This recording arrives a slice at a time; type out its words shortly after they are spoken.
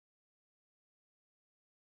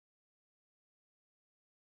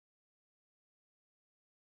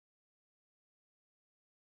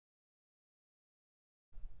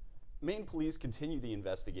Maine police continue the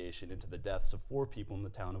investigation into the deaths of 4 people in the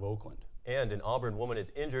town of Oakland. And an Auburn woman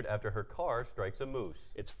is injured after her car strikes a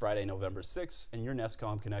moose. It's Friday, November 6th, and your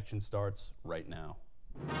NESCom Connection starts right now.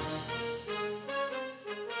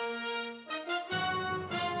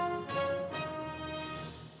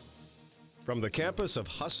 From the campus of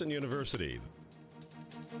Husson University,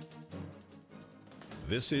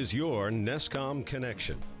 this is your NESCom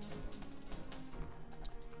Connection.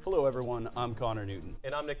 Hello everyone, I'm Konnor Newton.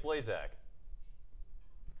 And I'm Nick Blaszczak.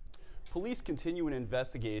 Police continue an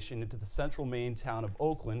investigation into the central Maine town of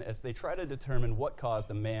Oakland as they try to determine what caused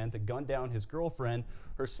a man to gun down his girlfriend,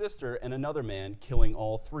 her sister, and another man, killing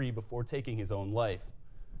all 3 before taking his own life.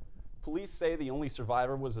 Police say the only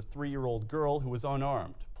survivor was a 3-year-old girl who was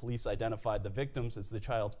unarmed. Police identified the victims as the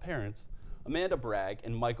child's parents, Amanda Bragg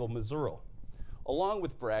and Michael Mazzurro, along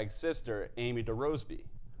with Bragg's sister, Amy DeRoseby.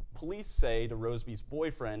 Police say DeRoseby's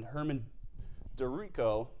boyfriend, Herman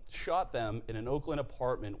DeRico, shot them in an Oakland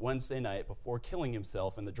apartment Wednesday night before killing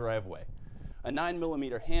himself in the driveway. A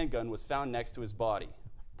 9mm handgun was found next to his body.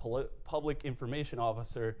 Public Information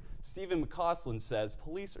Officer Stephen McCausland says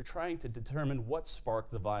police are trying to determine what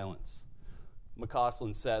sparked the violence.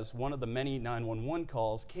 McCausland says one of the many 911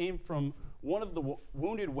 calls came from one of the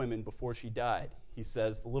wounded women before she died. He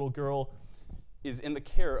says the little girl is in the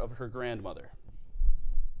care of her grandmother.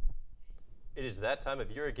 It is that time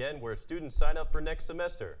of year again where students sign up for next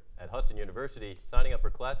semester. At Husson University, signing up for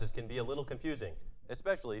classes can be a little confusing,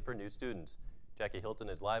 especially for new students. Jackie Hilton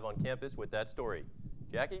is live on campus with that story.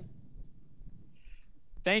 Jackie?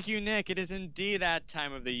 Thank you, Nick. It is indeed that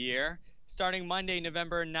time of the year. Starting Monday,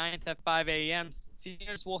 November 9th at 5 a.m.,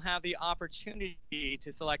 seniors will have the opportunity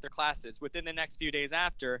to select their classes. Within the next few days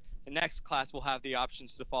after, the next class will have the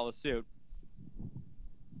options to follow suit.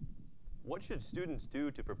 What should students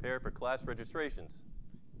do to prepare for class registrations?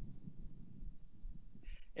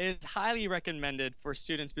 It is highly recommended for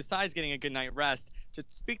students, besides getting a good night rest, to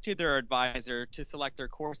speak to their advisor to select their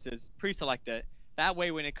courses, pre-select it. That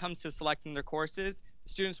way, when it comes to selecting their courses,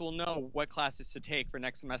 students will know what classes to take for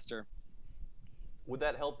next semester. Would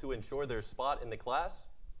that help to ensure their spot in the class?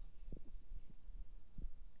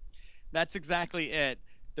 That's exactly it.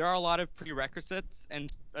 There are a lot of prerequisites, and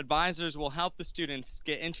advisors will help the students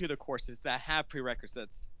get into the courses that have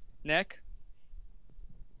prerequisites. Nick?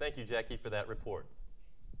 Thank you, Jackie, for that report.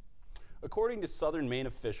 According to Southern Maine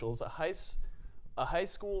officials, a high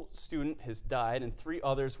school student has died and 3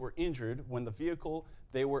 others were injured when the vehicle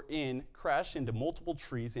they were in crashed into multiple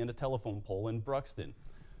trees and a telephone pole in Bruxton.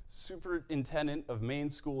 Superintendent of Maine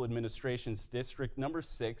School Administration's District Number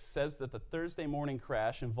 6 says that the Thursday morning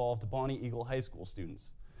crash involved Bonnie Eagle High School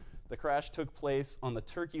students. The crash took place on the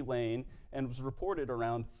Turkey Lane and was reported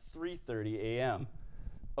around 3:30 a.m.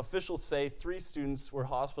 Officials say 3 students were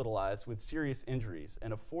hospitalized with serious injuries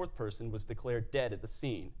and a 4th person was declared dead at the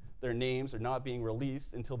scene. Their names are not being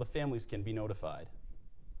released until the families can be notified.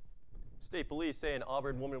 State police say an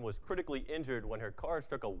Auburn woman was critically injured when her car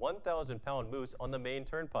struck a 1,000-pound moose on the Maine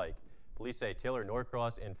Turnpike. Police say Taylor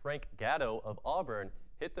Norcross and Frank Gatto of Auburn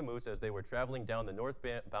hit the moose as they were traveling down the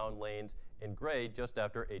northbound lanes in Gray just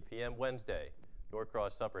after 8 p.m. Wednesday.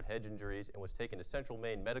 Norcross suffered head injuries and was taken to Central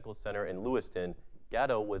Maine Medical Center in Lewiston.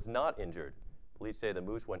 Gatto was not injured. Police say the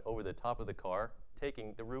moose went over the top of the car,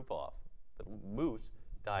 taking the roof off. The moose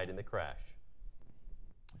died in the crash.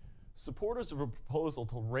 Supporters of a proposal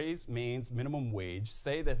to raise Maine's minimum wage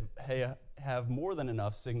say that they have more than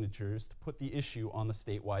enough signatures to put the issue on the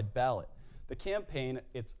statewide ballot. The campaign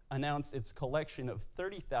announced its collection of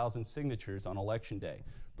 30,000 signatures on Election Day,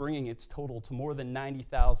 bringing its total to more than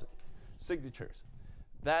 90,000 signatures.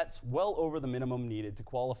 That's well over the minimum needed to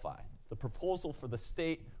qualify. The proposal for the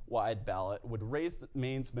statewide ballot would raise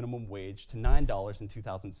Maine's minimum wage to $9 in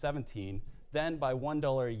 2017, then by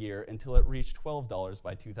 $1 a year until it reached $12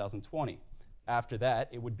 by 2020. After that,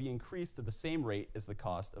 it would be increased to the same rate as the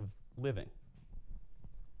cost of living.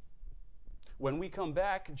 When we come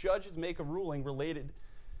back, judges make a ruling related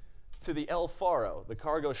to the El Faro, the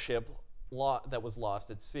cargo ship that was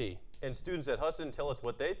lost at sea. And students at Husson tell us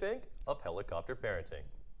what they think of helicopter parenting.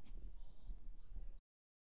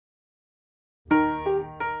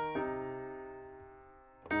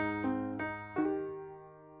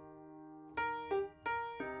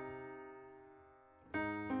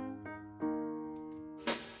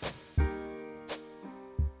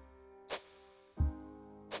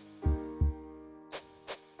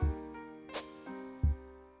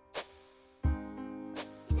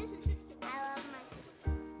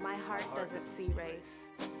 Heart doesn't see race.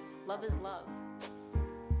 Love is love.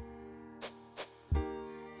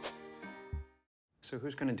 So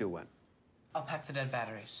who's going to do what? I'll pack the dead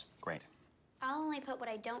batteries. Great. I'll only put what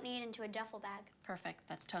I don't need into a duffel bag. Perfect.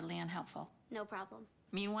 That's totally unhelpful. No problem.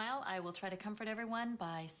 Meanwhile, I will try to comfort everyone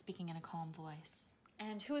by speaking in a calm voice.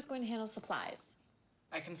 And who is going to handle supplies?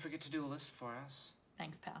 I can forget to do a list for us.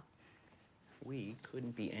 Thanks, pal. We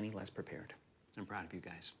couldn't be any less prepared. I'm proud of you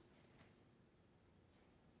guys.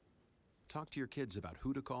 Talk to your kids about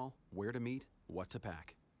who to call, where to meet, what to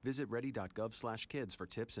pack. Visit ready.gov/kids for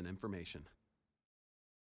tips and information.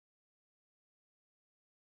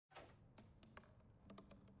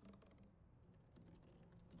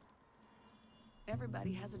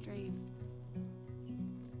 Everybody has a dream.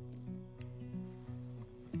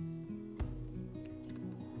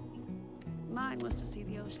 Mine was to see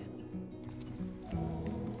the ocean.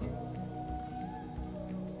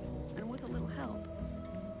 And with a little help,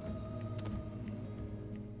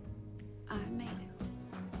 I made it.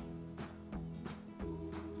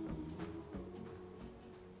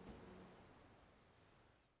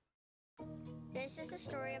 This is the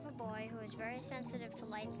story of a boy who is very sensitive to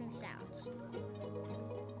lights and sounds.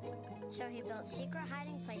 So he built secret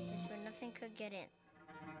hiding places where nothing could get in.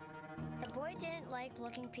 The boy didn't like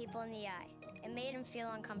looking people in the eye. It made him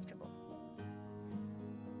feel uncomfortable.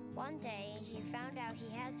 One day, he found out he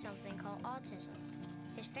had something called autism.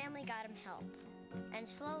 His family got him help, and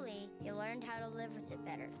slowly, he learned how to live with it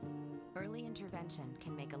better. Early intervention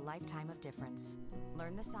can make a lifetime of difference.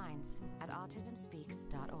 Learn the signs at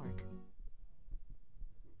autismspeaks.org.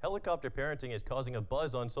 Helicopter parenting is causing a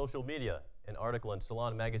buzz on social media. An article in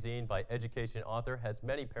Salon magazine by education author has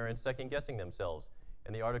many parents second-guessing themselves.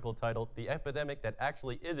 In the article titled, "The Epidemic That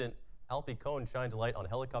Actually Isn't," Alfie Cohn shines a light on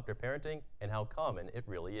helicopter parenting and how common it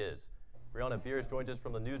really is. Brianna Beers joins us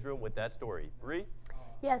from the newsroom with that story. Bree?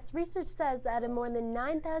 Yes, research says that of more than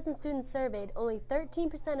 9,000 students surveyed, only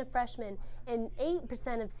 13% of freshmen and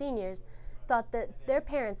 8% of seniors thought that their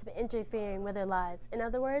parents were interfering with their lives. In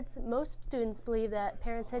other words, most students believe that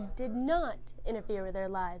parents did not interfere with their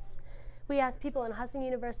lives. We asked people on Husson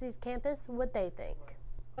University's campus what they think.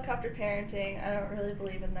 Helicopter parenting, I don't really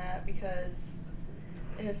believe in that because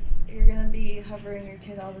if you're going to be hovering your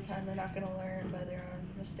kid all the time, they're not going to learn by their own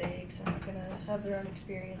mistakes. They're not going to have their own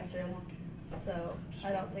experiences. So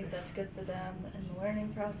I don't think that's good for them in the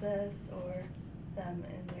learning process or them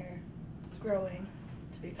in their growing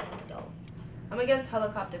to become an adult. I'm against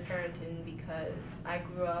helicopter parenting because I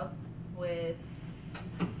grew up with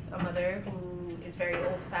a mother who is very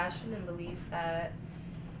old-fashioned and believes that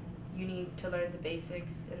you need to learn the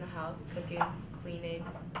basics in the house, cooking, cleaning,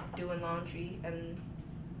 doing laundry, and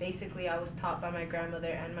basically I was taught by my grandmother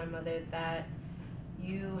and my mother that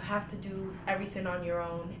you have to do everything on your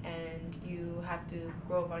own and you have to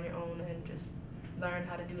grow up on your own and just learn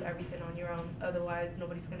how to do everything on your own. Otherwise,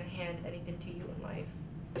 nobody's going to hand anything to you in life.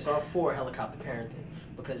 So I'm for helicopter parenting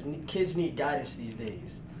because kids need guidance these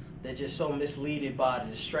days. They're just so misleaded by the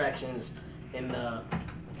distractions in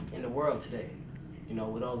the world today. You know,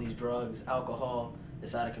 with all these drugs, alcohol,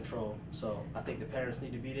 it's out of control. So I think the parents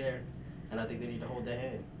need to be there, and I think they need to hold their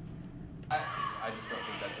hand. I just don't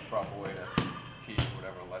think that's the proper way to teach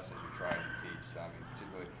whatever lessons you're trying to teach. I mean,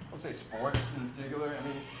 particularly, let's say sports in particular. I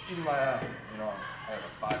mean, even I have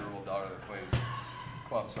a 5-year-old daughter that plays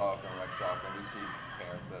club soccer and rec soccer, and we see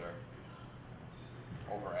parents that are just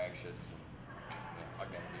over anxious.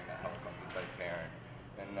 Again, being a helicopter type parent,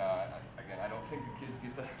 and again, I don't think the kids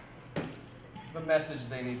get the message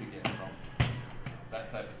they need to get from that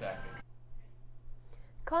type of tactic.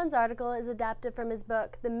 Khan's article is adapted from his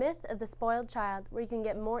book, The Myth of the Spoiled Child, where you can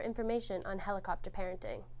get more information on helicopter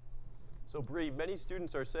parenting. So Bree, many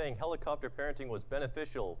students are saying helicopter parenting was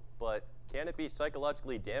beneficial, but can it be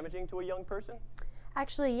psychologically damaging to a young person?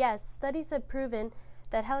 Actually, yes. Studies have proven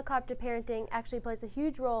that helicopter parenting actually plays a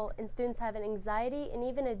huge role in students having anxiety and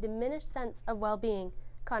even a diminished sense of well-being.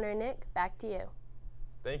 Konnor and Nick, back to you.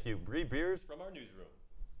 Thank you. Bree Beers from our newsroom.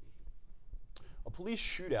 A police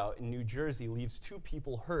shootout in New Jersey leaves 2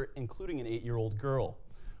 people hurt, including an 8-year-old girl.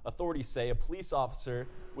 Authorities say a police officer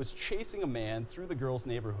was chasing a man through the girl's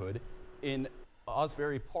neighborhood in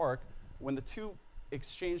Osbury Park when the 2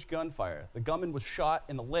 exchanged gunfire. The gunman was shot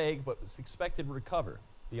in the leg but was expected to recover.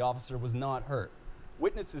 The officer was not hurt.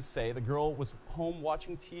 Witnesses say the girl was home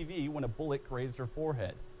watching TV when a bullet grazed her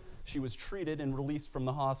forehead. She was treated and released from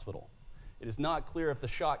the hospital. It is not clear if the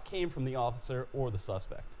shot came from the officer or the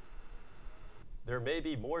suspect. There may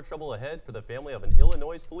be more trouble ahead for the family of an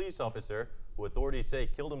Illinois police officer who authorities say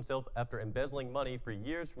killed himself after embezzling money for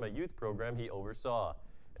years from a youth program he oversaw.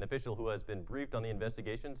 An official who has been briefed on the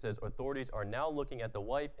investigation says authorities are now looking at the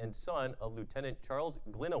wife and son of Lieutenant Charles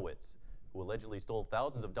Glinowitz, who allegedly stole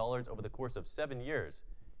thousands of dollars over the course of 7 years.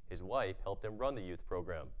 His wife helped him run the youth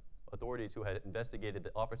program. Authorities who had investigated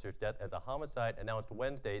the officer's death as a homicide announced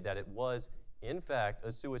Wednesday that it was, in fact,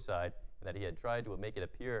 a suicide and that he had tried to make it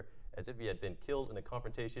appear as if he had been killed in a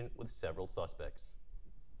confrontation with several suspects.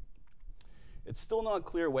 It's still not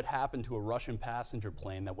clear what happened to a Russian passenger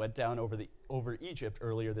plane that went down over Egypt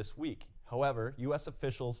earlier this week. However, U.S.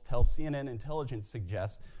 officials tell CNN Intelligence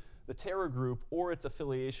suggests the terror group or its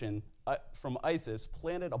affiliation from ISIS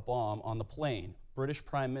planted a bomb on the plane. British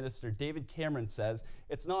Prime Minister David Cameron says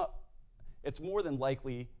it's more than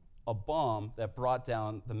likely a bomb that brought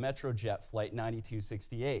down the Metrojet Flight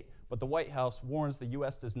 9268, but the White House warns the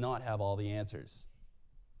U.S. does not have all the answers.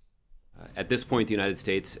 At this point, the United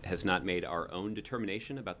States has not made our own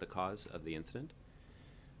determination about the cause of the incident.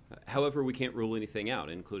 However, we can't rule anything out,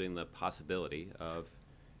 including the possibility of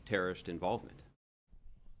terrorist involvement.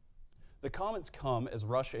 The comments come as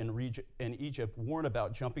Russia and Egypt warn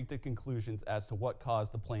about jumping to conclusions as to what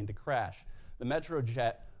caused the plane to crash. The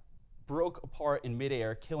Metrojet broke apart in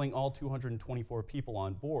midair, killing all 224 people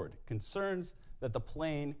on board. Concerns that the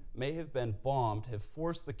plane may have been bombed have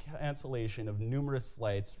forced the cancellation of numerous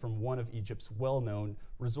flights from one of Egypt's well-known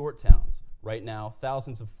resort towns. Right now,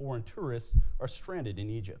 thousands of foreign tourists are stranded in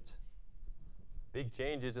Egypt. Big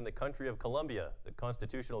changes in the country of Colombia. The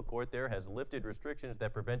Constitutional Court there has lifted restrictions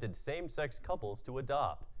that prevented same-sex couples to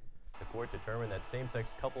adopt. The court determined that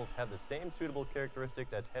same-sex couples have the same suitable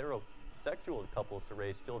characteristics as heterosexual couples to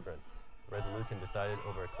raise children. The resolution decided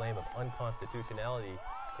over a claim of unconstitutionality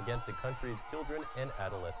against the country's Children and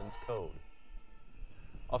Adolescents Code.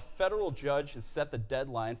 A federal judge has set the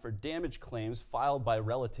deadline for damage claims filed by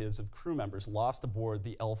relatives of crew members lost aboard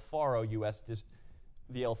the El Faro U.S.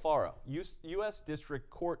 District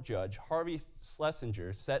Court Judge Harvey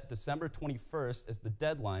Schlesinger set December 21st as the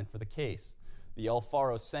deadline for the case. The El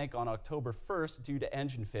Faro sank on October 1st due to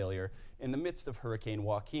engine failure in the midst of Hurricane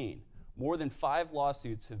Joaquin. More than 5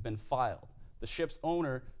 lawsuits have been filed. The ship's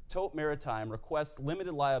owner, Tote Maritime, requests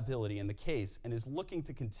limited liability in the case and is looking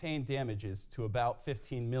to contain damages to about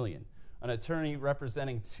 $15 million. An attorney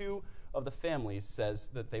representing 2 of the families says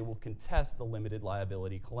that they will contest the limited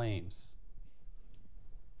liability claims.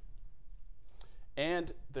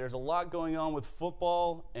 And there's a lot going on with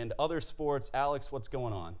football and other sports. Alex, what's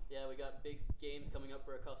going on? Yeah, we got big games coming up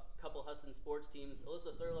for a couple Husson sports teams.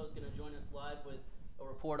 Alyssa Thurlow is going to join us live with a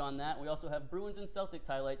report on that. We also have Bruins and Celtics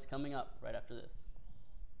highlights coming up right after this.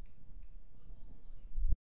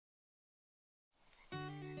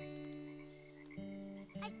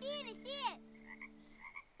 I see it!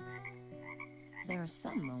 There are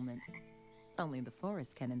some moments only the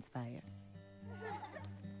forest can inspire.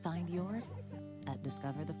 Find yours at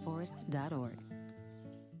discovertheforest.org.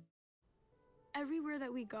 Everywhere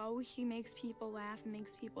that we go, he makes people laugh and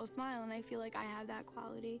makes people smile, and I feel like I have that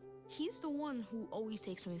quality. He's the one who always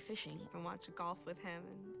takes me fishing. I watch golf with him.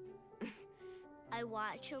 I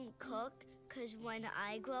watch him cook, because when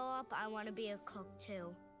I grow up, I want to be a cook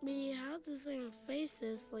too. We have the same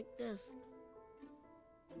faces like this.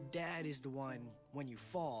 Dad is the one, when you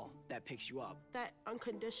fall, that picks you up. That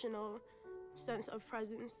unconditional sense of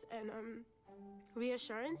presence and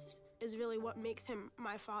reassurance is really what makes him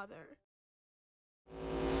my father.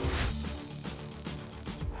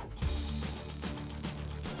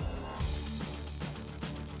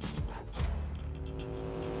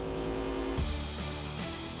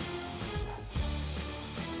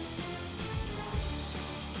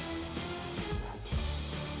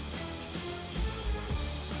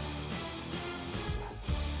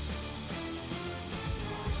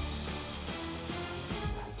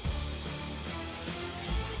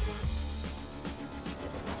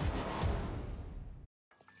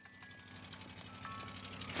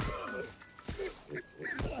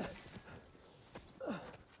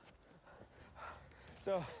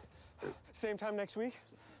 So, same time next week?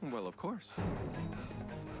 Well, of course.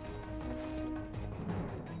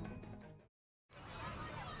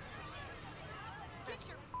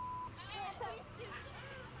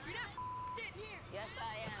 Yes,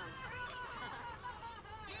 I am.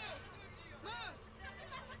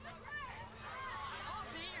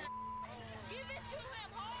 Give it to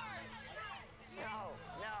him hard! No.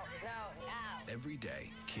 Every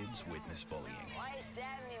day, kids witness bullying. Why you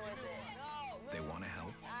stabbing me with it? No. They want to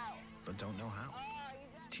help, but don't know how.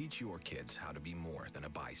 Teach your kids how to be more than a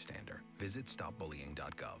bystander. Visit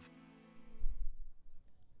stopbullying.gov.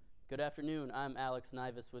 Good afternoon, I'm Alex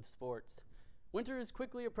Nivus with sports. Winter is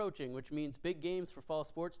quickly approaching, which means big games for fall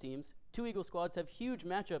sports teams. 2 Eagle squads have huge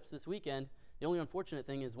matchups this weekend. The only unfortunate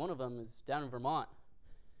thing is one of them is down in Vermont.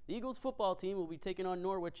 The Eagles football team will be taking on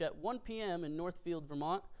Norwich at 1 p.m. in Northfield,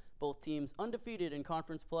 Vermont. Both teams undefeated in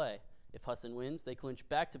conference play. If Husson wins, they clinch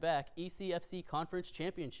back-to-back ECFC Conference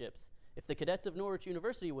Championships. If the Cadets of Norwich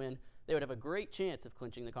University win, they would have a great chance of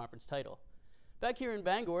clinching the conference title. Back here in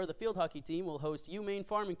Bangor, the field hockey team will host UMaine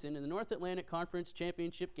Farmington in the North Atlantic Conference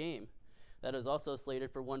Championship game. That is also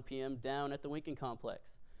slated for 1 p.m. down at the Winkin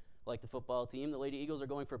Complex. Like the football team, the Lady Eagles are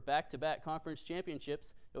going for back-to-back conference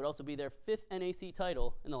championships. It would also be their 5th NAC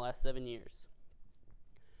title in the last 7 years.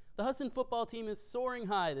 The Husson football team is soaring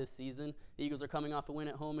high this season. The Eagles are coming off a win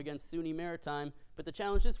at home against SUNY Maritime, but the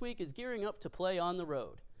challenge this week is gearing up to play on the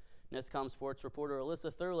road. NESCom sports reporter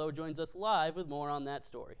Alyssa Thurlow joins us live with more on that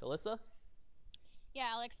story. Alyssa? Yeah,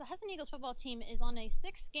 Alex, the Husson Eagles football team is on a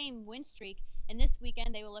 6-game win streak, and this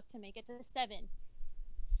weekend they will look to make it to 7.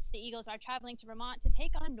 The Eagles are traveling to Vermont to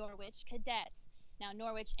take on Norwich Cadets. Now,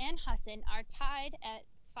 Norwich and Husson are tied at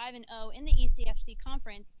 5-0 in the ECFC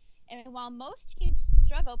conference, and while most teams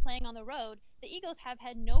struggle playing on the road, the Eagles have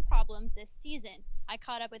had no problems this season. I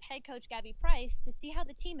caught up with head coach Gabby Price to see how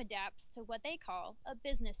the team adapts to what they call a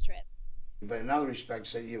business trip. But in other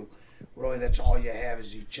respects, that you really, that's all you have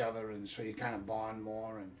is each other, and so you kind of bond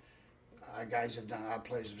more. And our guys have done, our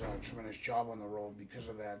players have done a tremendous job on the road because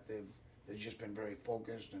of that. They've just been very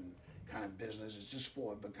focused and kind of business. It's just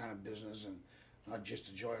sport, but kind of business and not just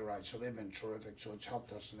a joyride. So they've been terrific. So it's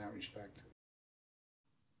helped us in that respect.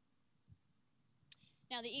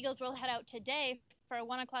 Now the Eagles will head out today for a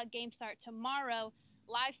 1 o'clock game start tomorrow.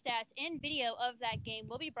 Live stats and video of that game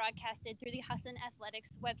will be broadcasted through the Husson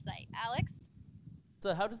Athletics website. Alex?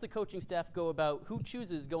 So how does the coaching staff go about who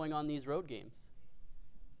chooses going on these road games?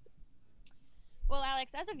 Well,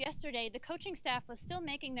 Alex, as of yesterday, the coaching staff was still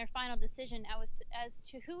making their final decision as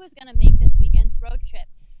to who is going to make this weekend's road trip.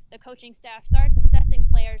 The coaching staff starts assessing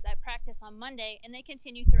players at practice on Monday, and they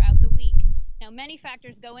continue throughout the week. Now, many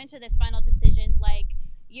factors go into this final decision, like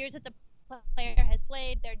years that the player has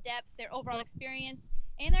played, their depth, their overall experience,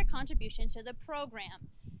 and their contribution to the program.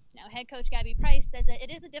 Now, head coach Gabby Price says that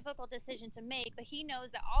it is a difficult decision to make, but he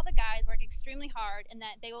knows that all the guys work extremely hard and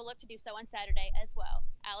that they will look to do so on Saturday as well.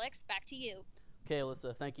 Alex, back to you. Okay,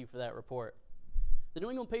 Alyssa, thank you for that report. The New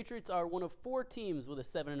England Patriots are one of 4 teams with a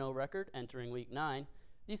 7-0 record entering Week 9.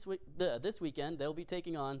 This weekend, they'll be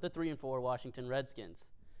taking on the 3-4 Washington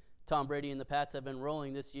Redskins. Tom Brady and the Pats have been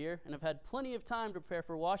rolling this year and have had plenty of time to prepare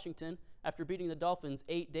for Washington after beating the Dolphins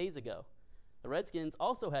 8 days ago. The Redskins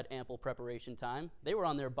also had ample preparation time. They were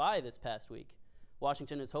on their bye this past week.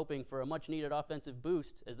 Washington is hoping for a much-needed offensive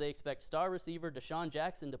boost as they expect star receiver Deshaun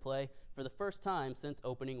Jackson to play for the first time since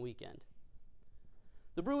opening weekend.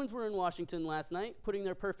 The Bruins were in Washington last night, putting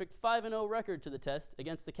their perfect 5-0 record to the test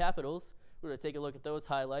against the Capitals. We're going to take a look at those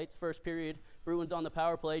highlights. First period, Bruins on the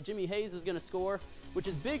power play. Jimmy Hayes is going to score, which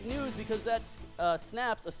is big news because that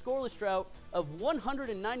snaps a scoreless drought of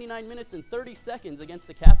 199 minutes and 30 seconds against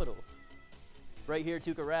the Capitals. Right here,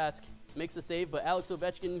 Tuukka Rask makes the save, but Alex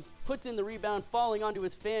Ovechkin puts in the rebound, falling onto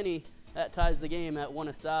his fanny. That ties the game at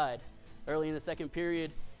 1-0. Early in the second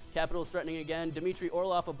period, Capitals threatening again. Dmitry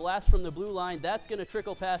Orlov, a blast from the blue line. That's going to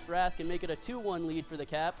trickle past Rask and make it a 2-1 lead for the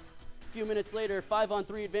Caps. A few minutes later,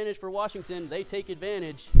 5-on-3 advantage for Washington. They take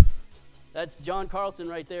advantage. That's John Carlson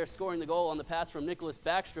right there scoring the goal on the pass from Nicholas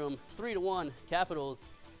Backstrom. 3-1 Capitals.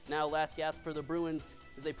 Now last gasp for the Bruins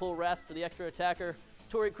as they pull Rask for the extra attacker.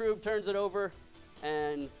 Torrey Krug turns it over,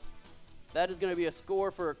 and that is going to be a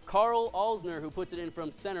score for Carl Alsner, who puts it in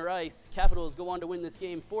from center ice. Capitals go on to win this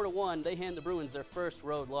game 4-1. They hand the Bruins their first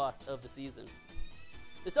road loss of the season.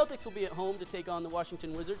 The Celtics will be at home to take on the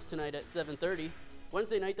Washington Wizards tonight at 7:30.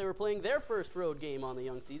 Wednesday night, they were playing their first road game on the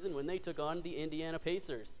young season when they took on the Indiana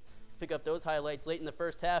Pacers. Let's pick up those highlights late in the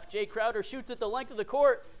first half. Jay Crowder shoots at the length of the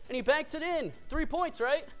court, and he banks it in. 3 points,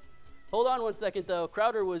 right? Hold on 1 second, though.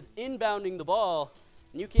 Crowder was inbounding the ball,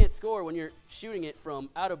 and you can't score when you're shooting it from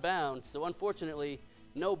out of bounds. So unfortunately,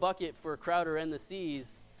 no bucket for Crowder and the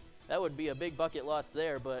C's. That would be a big bucket loss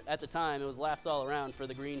there, but at the time, it was laughs all around for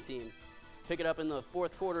the green team. Pick it up in the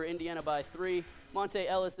fourth quarter, Indiana by 3. Monte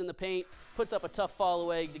Ellis in the paint puts up a tough fall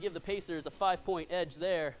away to give the Pacers a 5-point edge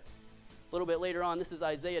there. A little bit later on, this is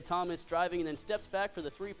Isaiah Thomas driving and then steps back for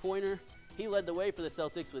the 3-pointer. He led the way for the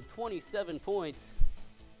Celtics with 27 points.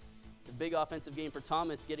 The big offensive game for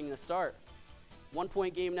Thomas getting the start.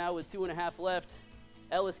 1-point game now with 2.5 left.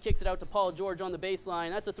 Ellis kicks it out to Paul George on the baseline.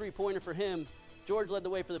 That's a 3-pointer for him. George led the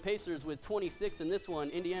way for the Pacers with 26 in this one.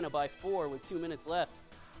 Indiana by 4 with 2 minutes left.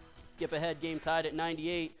 Skip ahead, game tied at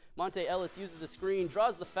 98. Monte Ellis uses a screen,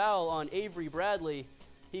 draws the foul on Avery Bradley.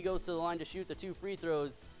 He goes to the line to shoot the 2 free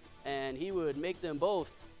throws, and he would make them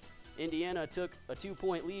both. Indiana took a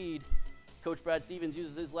 2-point lead. Coach Brad Stevens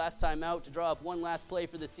uses his last timeout to draw up one last play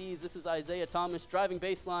for the C's. This is Isaiah Thomas driving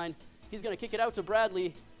baseline. He's going to kick it out to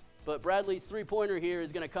Bradley. But Bradley's three-pointer here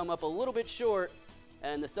is going to come up a little bit short,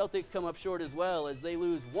 and the Celtics come up short as well as they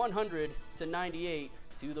lose 100-98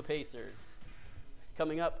 to the Pacers.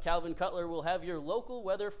 Coming up, Calvin Cutler will have your local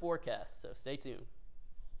weather forecast, so stay tuned.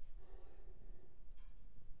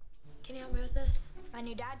 Can you help me with this? My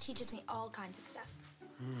new dad teaches me all kinds of stuff.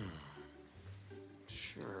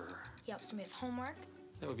 Sure. He helps me with homework.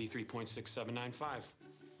 That would be 3.6795.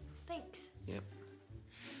 Thanks. Yep.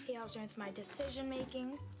 He helps me with my decision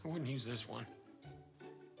making. I wouldn't use this one.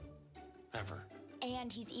 Ever.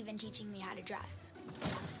 And he's even teaching me how to drive.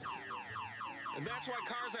 And that's why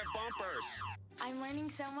cars have bumpers. I'm learning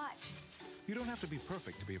so much. You don't have to be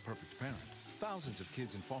perfect to be a perfect parent. Thousands of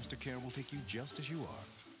kids in foster care will take you just as you are.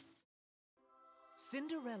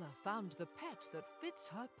 Cinderella found the pet that fits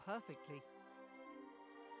her perfectly.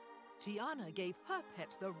 Tiana gave her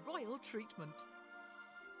pet the royal treatment.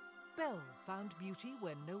 Belle found beauty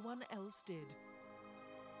where no one else did.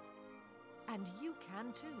 And you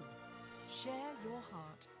can too. Share your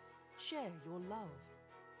heart. Share your love.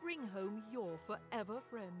 Bring home your forever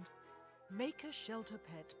friend. Make a shelter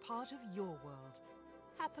pet part of your world.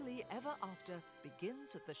 Happily Ever After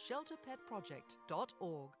begins at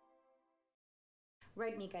theshelterpetproject.org.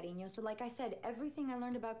 Right, mi cariño. So like I said, everything I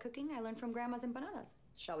learned about cooking, I learned from Grandma's empanadas.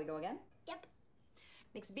 Shall we go again? Yep.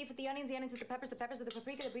 Mix the beef with the onions with the peppers with the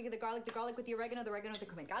paprika with the garlic with the oregano with the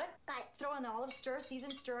cumin. Got it? Got it. Throw in the olives, stir, season,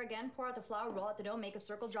 stir again, pour out the flour, roll out the dough, make a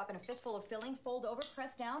circle, drop in a fistful of filling, fold over,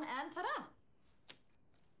 press down, and ta-da!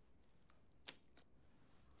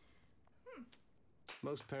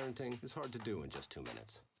 Most parenting is hard to do in just 2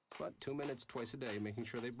 minutes. But 2 minutes twice a day making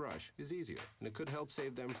sure they brush is easier, and it could help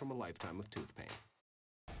save them from a lifetime of tooth pain.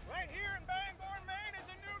 Right here in Bangor, Maine is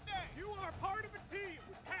a new day. You are part of a team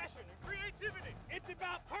with passion and creativity. It's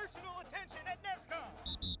about personal attention at NESCom.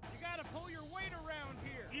 You gotta pull your weight around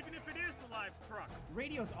here, even if it is the live truck.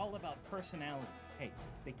 Radio's all about personality. Hey,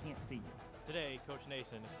 they can't see you. Today, Coach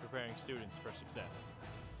Nason is preparing students for success.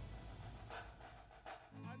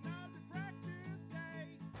 Another practice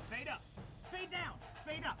day. Fade up, fade down,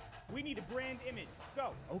 fade up. We need a brand image.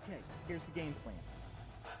 Go. Okay, here's the game plan.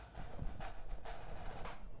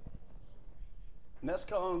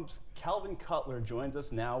 NESCom's Calvin Cutler joins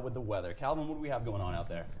us now with the weather. Calvin, what do we have going on out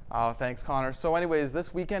there? Oh, thanks, Konnor. So anyways,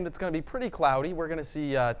 this weekend it's going to be pretty cloudy. We're going to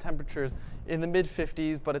see temperatures in the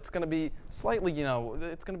mid-50s, but it's going to be slightly,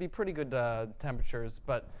 it's going to be pretty good temperatures,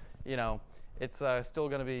 but, it's still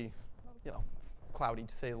going to be, cloudy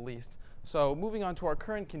to say the least. So moving on to our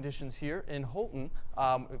current conditions here in Hilton,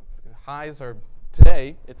 highs are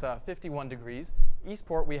today, it's 51 degrees.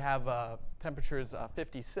 Eastport, we have temperatures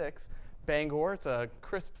 56. Bangor, it's a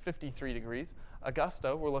crisp 53 degrees.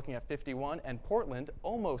 Augusta, we're looking at 51. And Portland,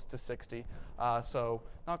 almost to 60. So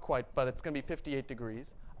not quite, but it's going to be 58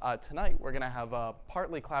 degrees. Tonight, we're going to have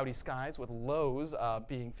partly cloudy skies with lows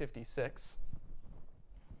being 56.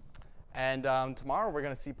 And tomorrow, we're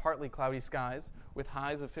going to see partly cloudy skies with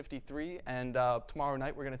highs of 53. And tomorrow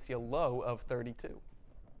night, we're going to see a low of 32.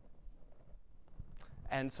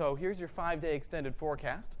 And so here's your 5-day extended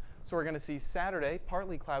forecast. So we're going to see Saturday,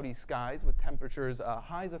 partly cloudy skies with temperatures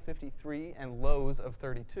highs of 53 and lows of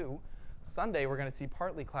 32. Sunday, we're going to see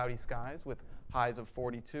partly cloudy skies with highs of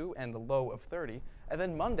 42 and a low of 30. And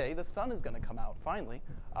then Monday, the sun is going to come out finally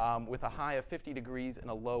with a high of 50 degrees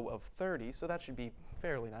and a low of 30. So that should be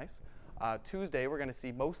fairly nice. Tuesday, we're going to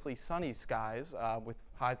see mostly sunny skies with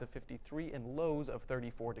highs of 53 and lows of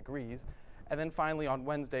 34 degrees. And then finally on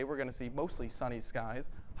Wednesday, we're going to see mostly sunny skies,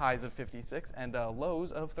 highs of 56 and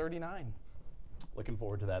lows of 39. Looking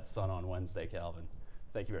forward to that sun on Wednesday, Calvin.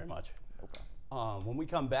 Thank you very much. Okay. When we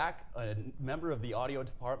come back, a member of the audio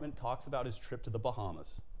department talks about his trip to the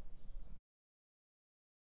Bahamas.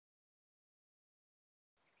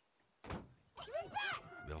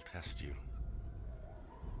 They'll test you.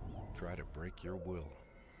 Try to break your will.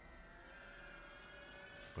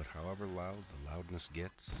 But however loud the loudness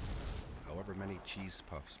gets, however many cheese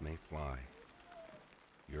puffs may fly,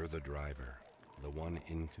 you're the driver, the one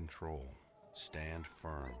in control. Stand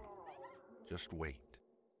firm. Just wait.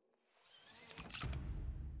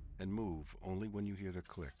 And move only when you hear the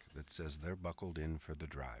click that says they're buckled in for the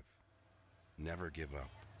drive. Never give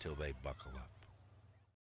up till they buckle up.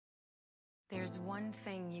 There's one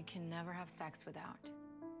thing you can never have sex without.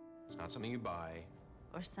 It's not something you buy.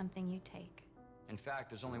 Or something you take. In fact,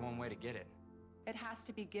 there's only one way to get it. It has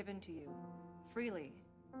to be given to you, freely.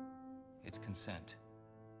 It's consent.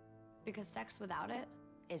 Because sex without it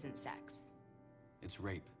isn't sex. It's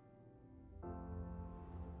rape.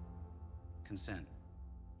 Consent.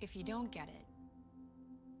 If you don't get it,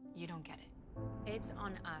 you don't get it. It's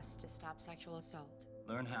on us to stop sexual assault.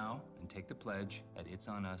 Learn how and take the pledge at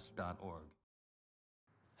itsonus.org.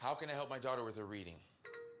 How can I help my daughter with her reading?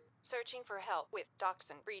 Searching for help with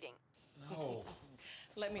Dachshund Reading. No.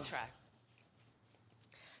 Let me try.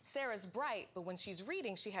 Sarah's bright, but when she's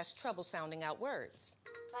reading, she has trouble sounding out words.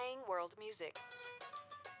 Playing world music.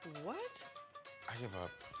 What? I give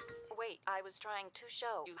up. Wait, I was trying to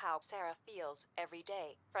show you how Sarah feels every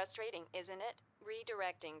day. Frustrating, isn't it?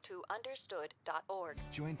 Redirecting to understood.org.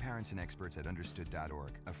 Join parents and experts at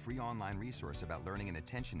understood.org, a free online resource about learning and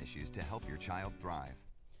attention issues to help your child thrive.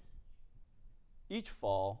 Each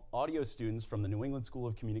fall, audio students from the New England School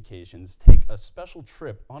of Communications take a special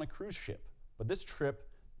trip on a cruise ship. But this trip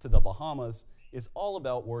to the Bahamas is all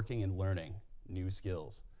about working and learning new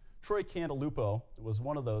skills. Troy Cantalupo was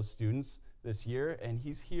one of those students this year, and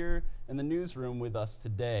he's here in the newsroom with us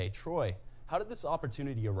today. Troy, how did this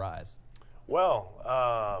opportunity arise? Well,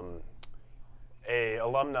 a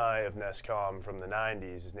alumni of NESCom from the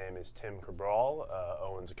 90s, his name is Tim Cabral,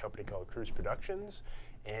 owns a company called Cruise Productions.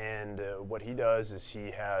 And what he does is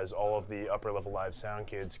he has all of the upper level live sound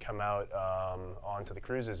kids come out onto the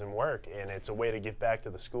cruises and work. And it's a way to give back to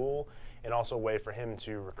the school and also a way for him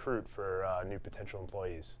to recruit for new potential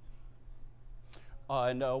employees.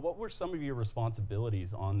 And what were some of your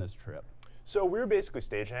responsibilities on this trip? So we were basically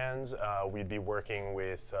stagehands. We'd be working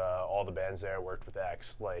with all the bands there. I worked with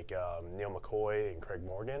acts like Neil McCoy and Craig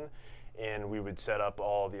Morgan. And we would set up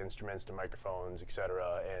all the instruments, the microphones,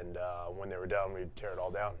 etc. And when they were done, we'd tear it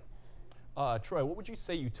all down. Troy, what would you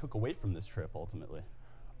say you took away from this trip ultimately?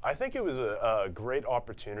 I think it was a great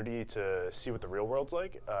opportunity to see what the real world's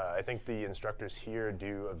like. I think the instructors here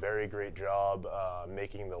do a very great job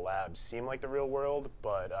making the lab seem like the real world,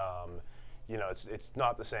 but you know, it's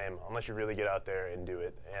not the same unless you really get out there and do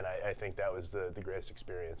it. And I think that was the greatest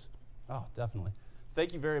experience. Oh, definitely.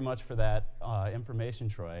 Thank you very much for that information,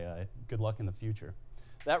 Troy. Good luck in the future.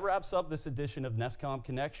 That wraps up this edition of NESCom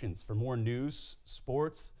Connections. For more news,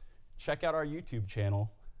 sports, check out our YouTube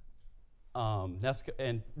channel, and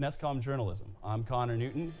NESCom Journalism. I'm Konnor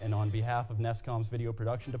Newton, and on behalf of NESCom's Video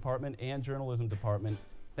Production Department and Journalism Department,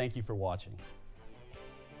 thank you for watching.